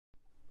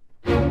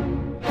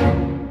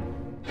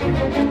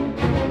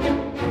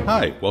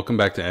Hi, welcome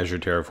back to Azure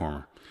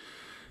Terraformer.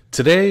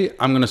 Today,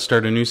 I'm going to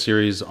start a new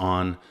series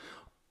on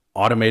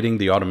automating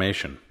the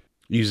automation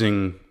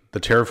using the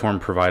Terraform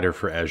Provider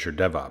for Azure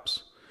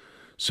DevOps.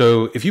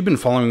 So if you've been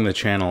following the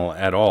channel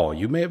at all,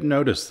 you may have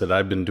noticed that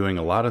I've been doing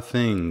a lot of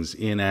things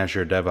in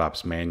Azure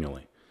DevOps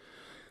manually.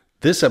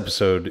 This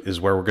episode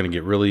is where we're going to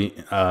get really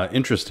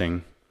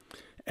interesting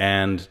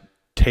and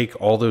take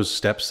all those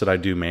steps that I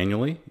do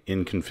manually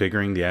in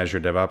configuring the Azure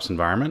DevOps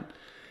environment,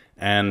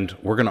 and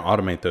we're going to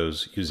automate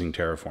those using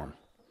Terraform.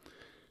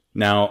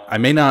 Now, I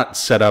may not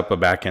set up a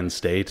backend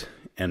state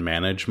and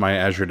manage my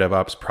Azure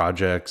DevOps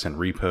projects and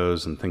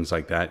repos and things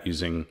like that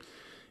using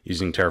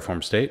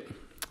Terraform state.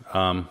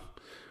 And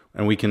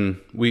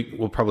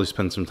we'll probably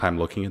spend some time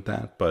looking at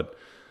that. But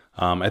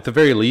at the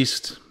very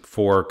least,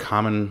 for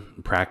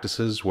common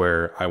practices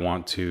where I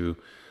want to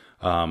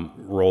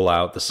roll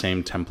out the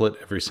same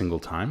template every single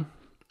time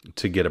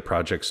to get a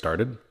project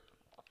started,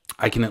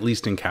 I can at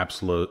least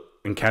encapsulate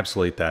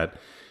that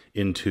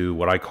into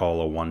what I call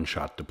a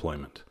one-shot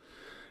deployment.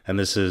 And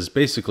this is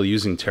basically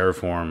using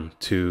Terraform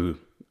to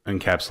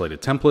encapsulate a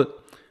template.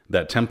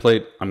 That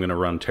template, I'm going to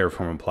run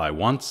Terraform apply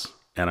once,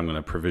 and I'm going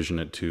to provision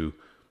it to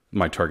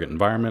my target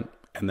environment,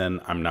 and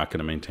then I'm not going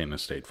to maintain a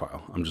state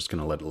file. I'm just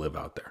going to let it live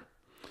out there.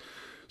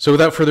 So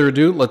without further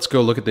ado, let's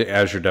go look at the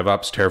Azure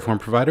DevOps Terraform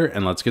Provider,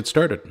 and let's get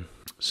started.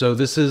 So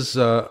this is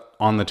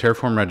on the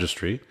Terraform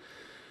registry.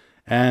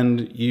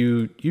 And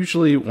you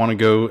usually want to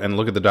go and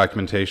look at the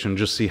documentation,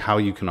 just see how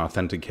you can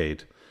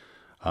authenticate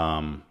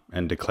and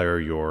declare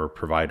your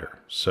provider.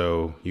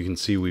 So you can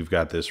see we've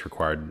got this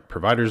required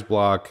providers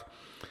block,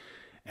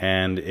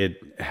 and it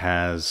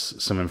has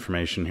some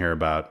information here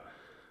about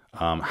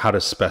how to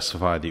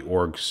specify the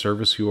org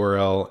service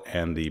URL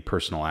and the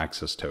personal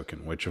access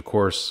token, which of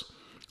course,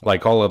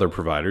 like all other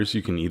providers,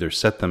 you can either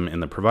set them in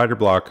the provider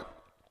block,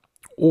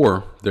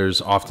 or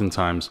there's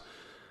oftentimes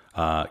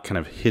kind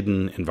of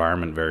hidden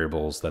environment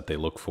variables that they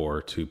look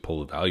for to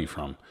pull the value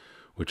from,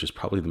 which is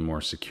probably the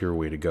more secure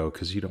way to go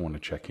because you don't want to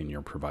check in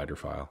your provider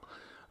file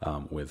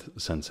with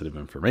sensitive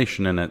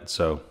information in it.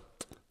 So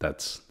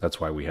that's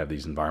why we have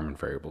these environment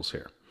variables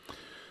here.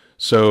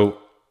 So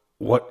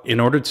in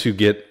order to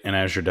get an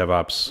Azure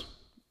DevOps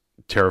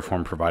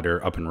Terraform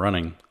Provider up and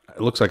running,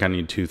 it looks like I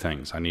need two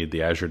things. I need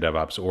the Azure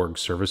DevOps org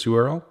service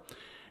URL,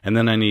 and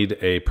then I need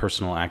a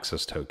personal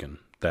access token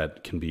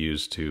that can be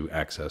used to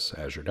access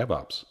Azure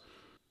DevOps.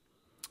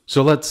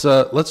 So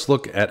let's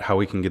look at how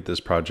we can get this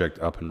project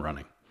up and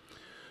running.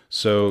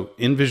 So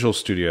in Visual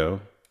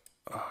Studio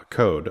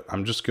Code,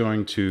 I'm just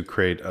going to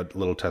create a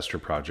little tester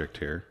project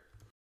here,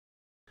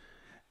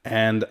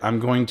 and I'm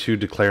going to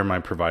declare my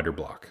provider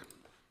block.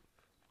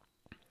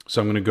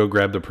 So I'm going to go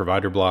grab the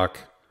provider block,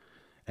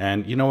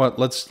 and you know what?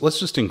 Let's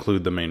just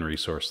include the main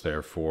resource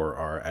there for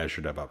our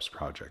Azure DevOps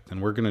project, and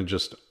we're going to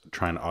just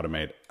try and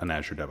automate an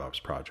Azure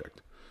DevOps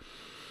project.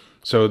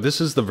 So this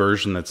is the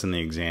version that's in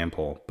the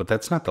example, but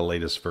that's not the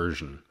latest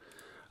version.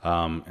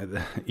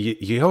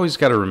 You always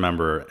got to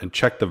remember and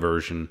check the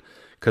version,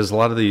 because a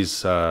lot of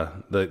these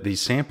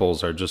these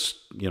samples are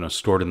just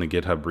stored in the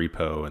GitHub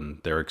repo, and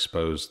they're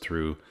exposed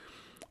through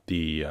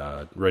the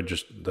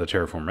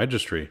Terraform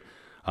registry.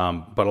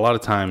 But a lot of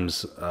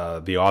times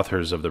the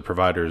authors of the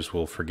providers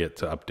will forget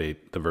to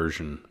update the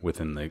version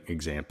within the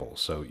example.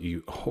 So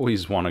you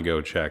always want to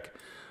go check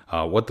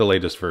what the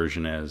latest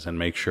version is and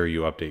make sure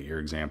you update your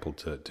example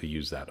to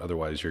use that.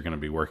 Otherwise, you're going to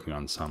be working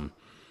on some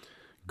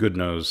good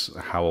knows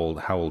how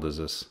old is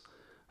this?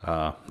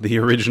 The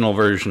original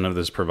version of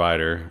this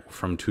provider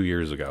from 2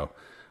 years ago,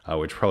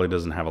 which probably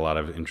doesn't have a lot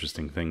of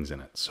interesting things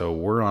in it. So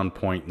we're on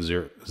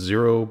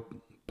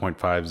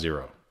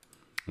 0.50.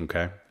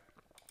 Okay.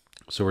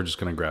 So we're just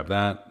going to grab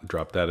that,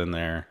 drop that in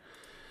there,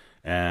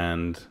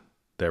 and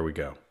there we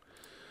go.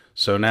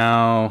 So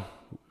now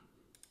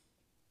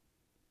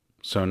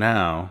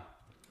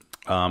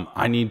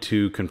I need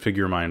to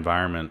configure my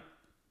environment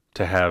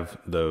to have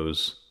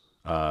those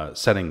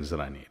settings that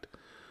I need.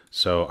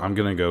 So I'm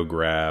going to go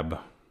grab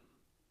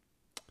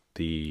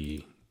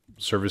the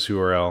service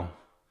URL,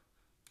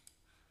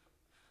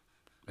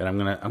 and I'm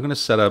going to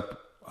set up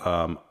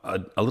a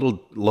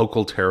little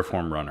local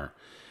Terraform runner.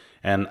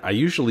 And I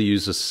usually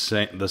use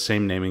the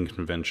same naming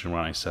convention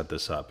when I set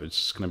this up. It's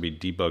just going to be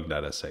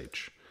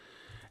debug.sh.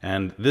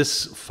 And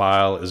this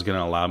file is going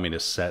to allow me to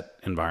set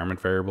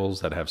environment variables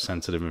that have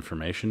sensitive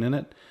information in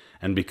it.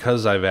 And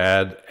because I've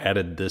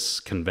added this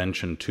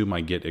convention to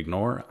my git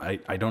ignore,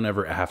 I don't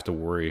ever have to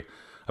worry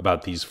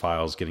about these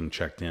files getting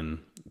checked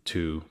in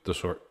to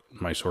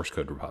my source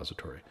code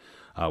repository,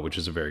 which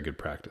is a very good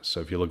practice. So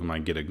if you look at my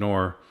git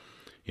ignore,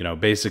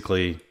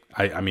 basically,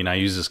 I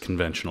use this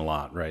convention a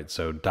lot, right?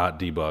 So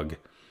 .debug,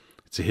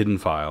 it's a hidden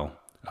file,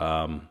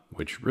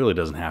 which really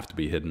doesn't have to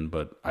be hidden,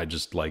 but I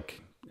just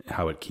like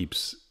how it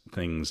keeps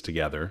things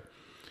together.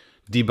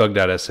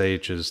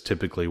 Debug.sh is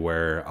typically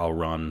where I'll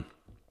run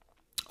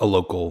a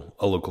local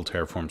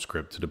Terraform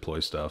script to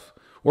deploy stuff,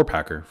 or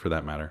Packer for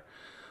that matter.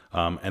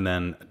 And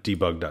then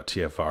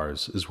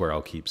debug.tfr is where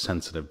I'll keep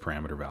sensitive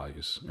parameter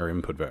values or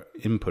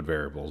input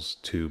variables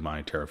to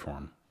my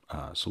Terraform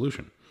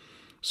solution.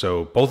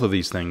 So both of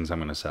these things I'm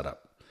going to set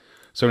up.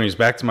 So anyways,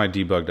 back to my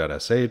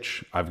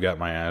debug.sh. I've got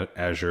my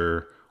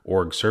Azure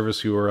org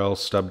service URL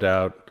stubbed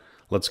out.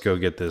 Let's go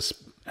get this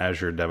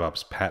Azure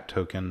DevOps pat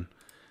token,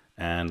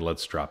 and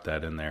let's drop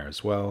that in there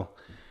as well.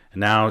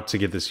 And now to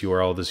get this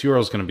URL is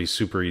going to be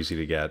super easy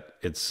to get.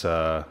 It's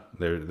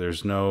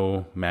there's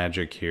no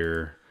magic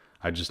here.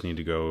 I just need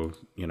to go,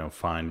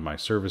 find my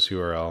service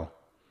URL,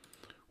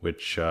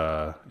 which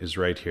is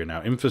right here.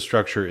 Now,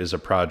 infrastructure is a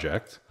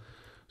project.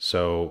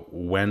 So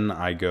when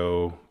I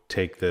go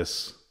take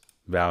this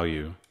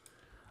value,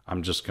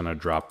 I'm just going to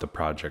drop the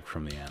project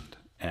from the end.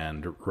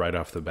 And right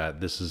off the bat,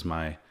 this is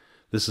my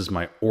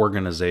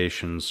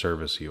organization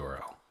service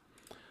URL.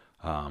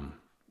 And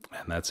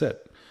that's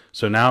it.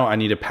 So now I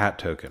need a pat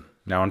token.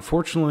 Now,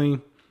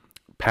 unfortunately,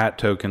 pat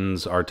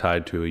tokens are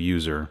tied to a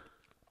user,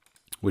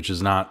 which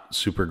is not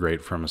super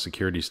great from a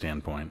security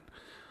standpoint.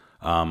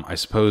 I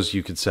suppose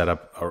you could set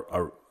up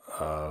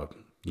a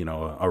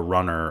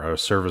runner, a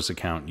service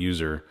account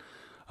user,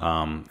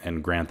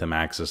 and grant them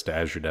access to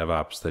Azure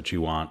DevOps that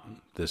you want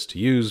this to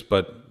use.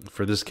 But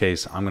for this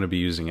case, I'm going to be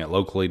using it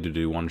locally to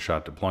do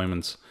one-shot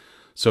deployments.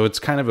 So it's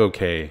kind of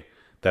okay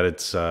that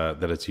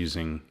it's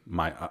using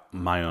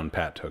my own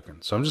pat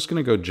token. So I'm just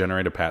going to go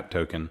generate a pat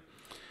token,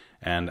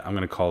 and I'm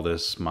going to call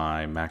this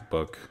my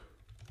MacBook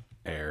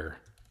Air.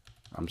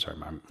 I'm sorry,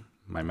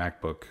 my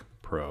MacBook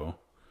Pro.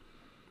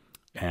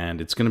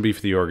 And it's going to be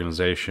for the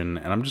organization,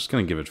 and I'm just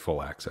going to give it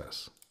full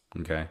access,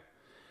 okay?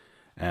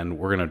 And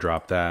we're going to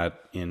drop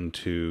that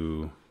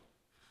into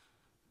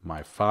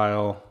my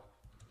file.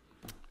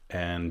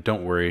 And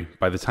don't worry,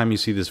 by the time you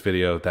see this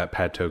video, that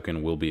pat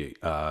token will be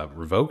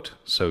revoked,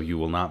 so you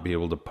will not be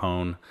able to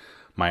pwn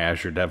my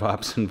Azure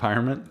DevOps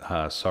environment.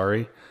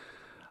 Sorry.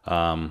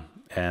 And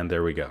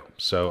there we go.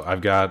 So I've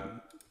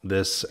got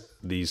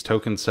these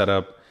tokens set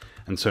up,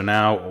 and so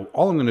now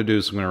all I'm going to do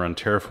is I'm going to run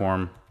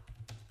Terraform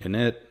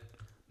init.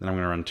 Then I'm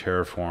going to run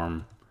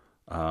Terraform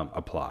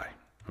apply,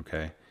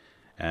 okay?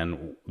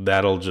 And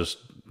that'll just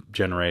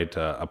generate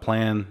a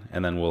plan,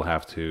 and then we'll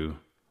have to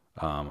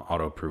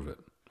auto-approve it,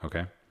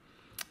 okay?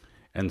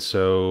 And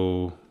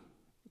so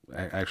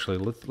actually,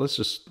 let's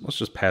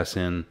just pass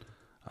in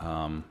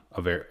a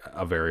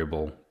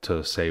variable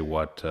to say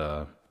what.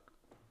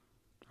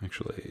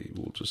 Actually,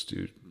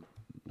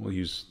 we'll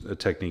use a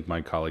technique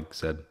my colleague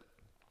said,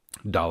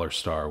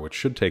 $, which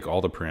should take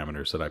all the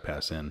parameters that I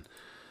pass in.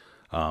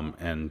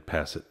 And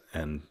pass it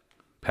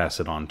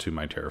on to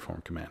my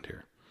Terraform command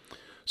here.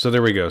 So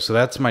there we go. So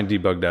that's my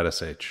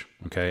debug.sh.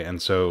 Okay, and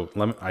so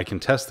I can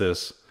test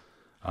this.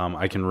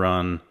 I can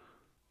run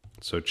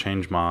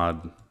change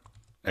mod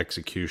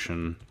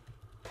execution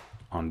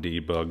on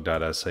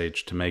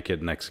debug.sh to make it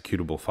an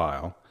executable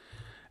file,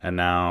 and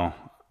now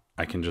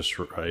I can just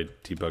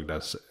write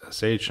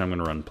debug.sh. I'm going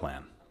to run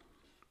plan.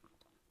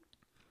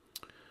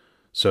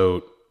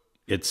 So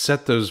it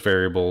set those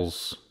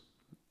variables.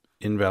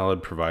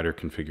 Invalid provider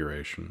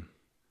configuration.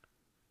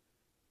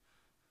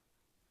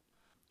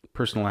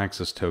 Personal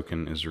access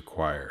token is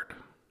required.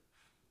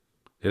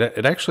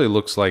 It actually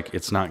looks like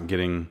it's not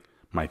getting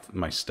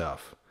my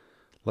stuff.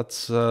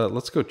 Let's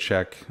go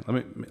check.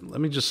 Let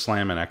me just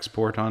slam an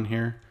export on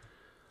here,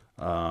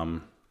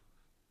 and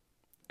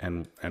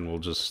we'll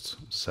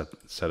just set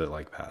it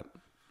like that.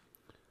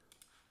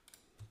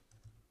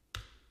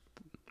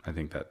 I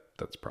think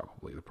that's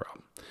probably the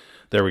problem.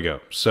 There we go.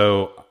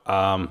 So,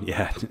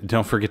 yeah,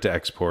 don't forget to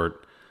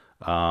export.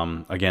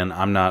 Again,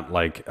 I'm not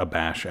like a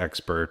bash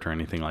expert or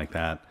anything like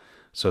that.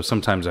 So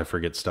sometimes I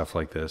forget stuff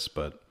like this,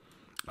 but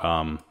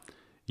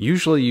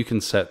usually you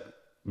can set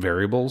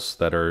variables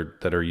that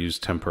are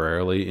used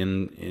temporarily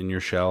in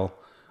your shell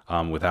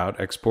without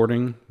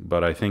exporting.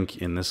 But I think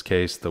in this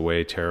case, the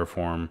way the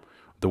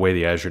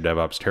Azure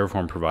DevOps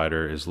Terraform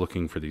provider is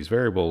looking for these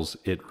variables,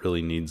 it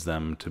really needs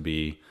them to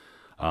be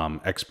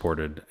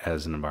exported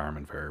as an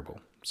environment variable.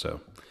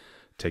 So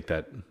take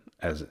that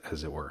as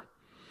it were.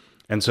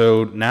 And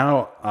so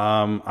now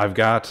I've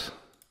got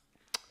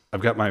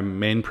my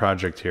main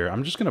project here.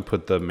 I'm just going to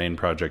put the main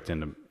project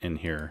in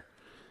here,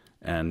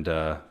 and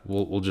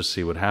we'll just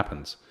see what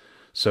happens.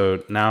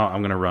 So now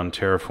I'm going to run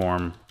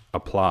Terraform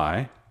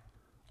apply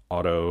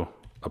auto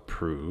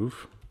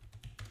approve.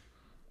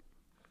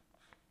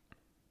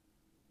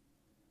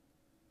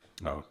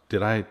 Oh,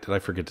 did I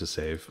forget to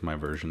save my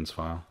versions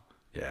file?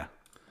 Yeah.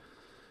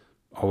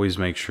 Always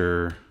make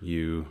sure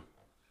you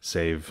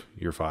save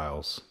your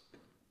files.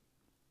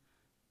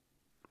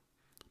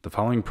 The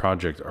following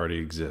project already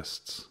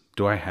exists.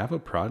 Do I have a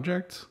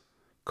project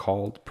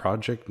called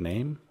project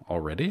name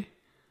already?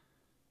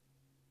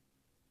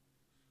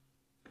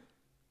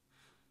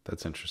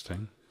 That's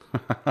interesting.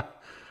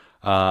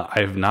 I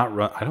have not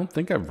run. I don't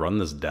think I've run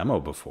this demo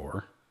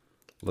before.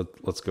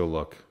 Let's go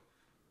look.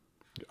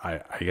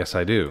 I guess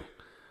I do.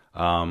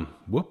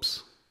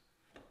 Whoops.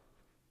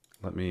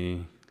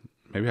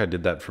 Maybe I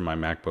did that for my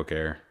MacBook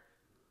Air.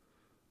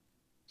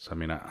 So, I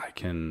mean, I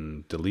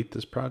can delete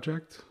this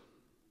project.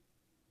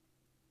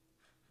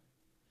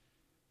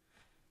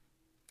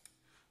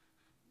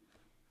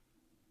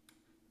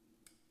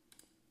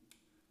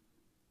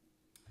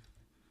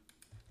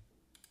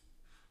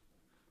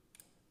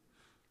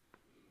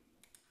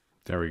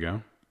 There we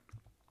go.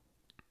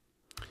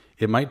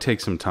 It might take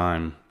some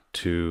time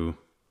to,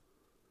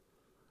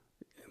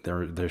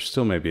 there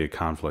still may be a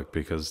conflict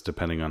because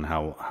depending on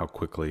how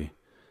quickly,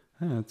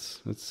 it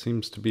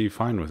seems to be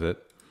fine with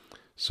it.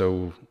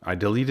 So I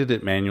deleted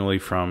it manually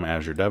from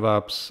Azure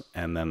DevOps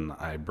and then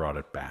I brought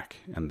it back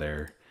and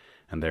there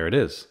it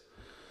is.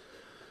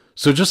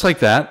 So just like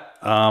that,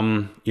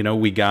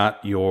 we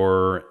got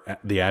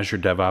the Azure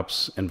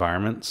DevOps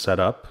environment set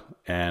up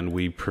and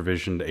we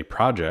provisioned a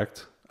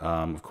project.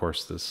 Of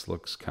course, this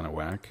looks kind of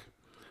whack.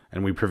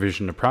 And we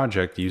provisioned a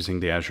project using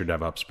the Azure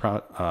DevOps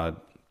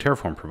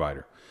Terraform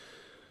Provider.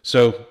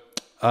 So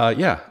I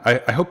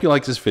hope you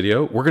like this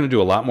video. We're going to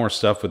do a lot more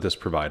stuff with this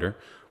provider.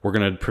 We're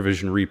going to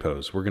provision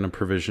repos. We're going to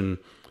provision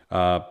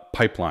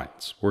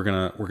pipelines. We're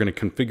going to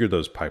configure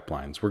those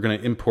pipelines. We're going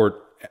to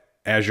import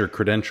Azure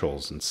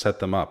credentials and set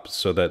them up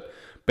so that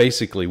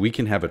basically we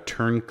can have a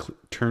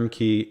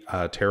turnkey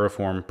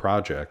Terraform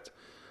project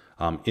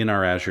in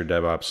our Azure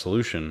DevOps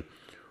solution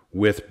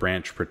with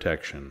branch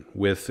protection,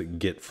 with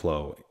Git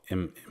flow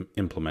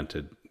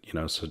implemented,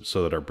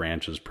 so that our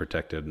branch is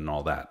protected and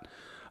all that.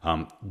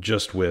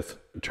 Just with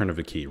turn of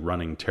a key,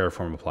 running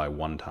Terraform apply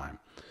one time.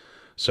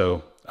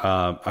 So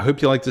I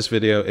hope you liked this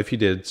video. If you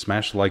did,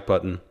 smash the like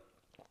button.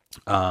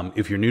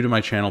 If you're new to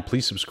my channel,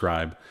 please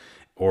subscribe.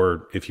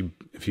 Or if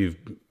you've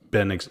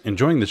been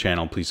enjoying the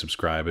channel, please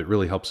subscribe. It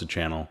really helps the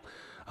channel.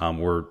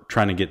 We're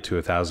trying to get to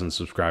 1,000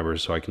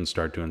 subscribers so I can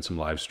start doing some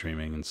live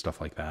streaming and stuff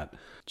like that.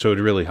 So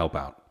it'd really help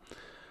out.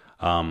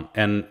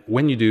 And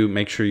when you do,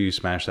 make sure you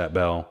smash that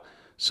bell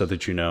so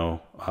that you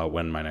know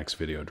when my next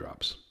video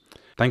drops.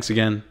 Thanks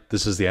again.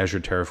 This is the Azure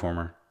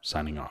Terraformer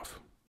signing off.